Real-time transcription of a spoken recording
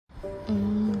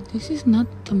This is not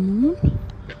the moon?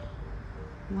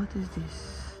 What is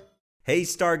this? Hey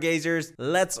stargazers,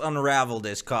 let's unravel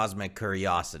this cosmic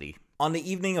curiosity. On the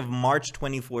evening of March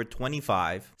 24,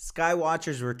 25,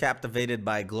 skywatchers were captivated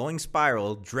by a glowing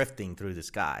spiral drifting through the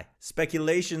sky.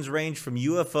 Speculations range from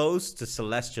UFOs to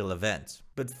celestial events.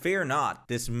 But fear not,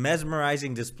 this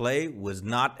mesmerizing display was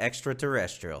not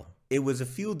extraterrestrial. It was a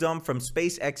fuel dump from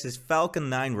SpaceX's Falcon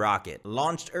 9 rocket,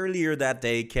 launched earlier that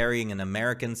day carrying an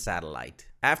American satellite.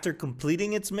 After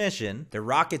completing its mission, the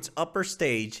rocket's upper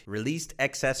stage released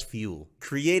excess fuel,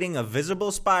 creating a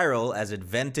visible spiral as it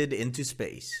vented into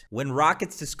space. When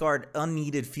rockets discard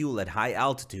unneeded fuel at high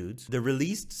altitudes, the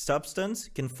released substance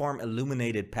can form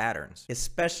illuminated patterns,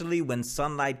 especially when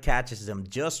sunlight catches them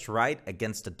just right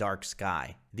against a dark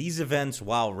sky. These events,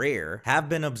 while rare, have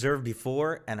been observed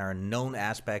before and are a known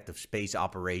aspect of space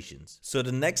operations. So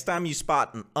the next time you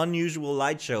spot an unusual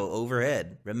light show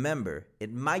overhead, remember,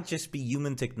 it might just be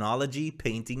human technology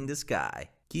painting the sky.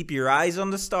 Keep your eyes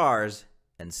on the stars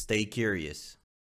and stay curious.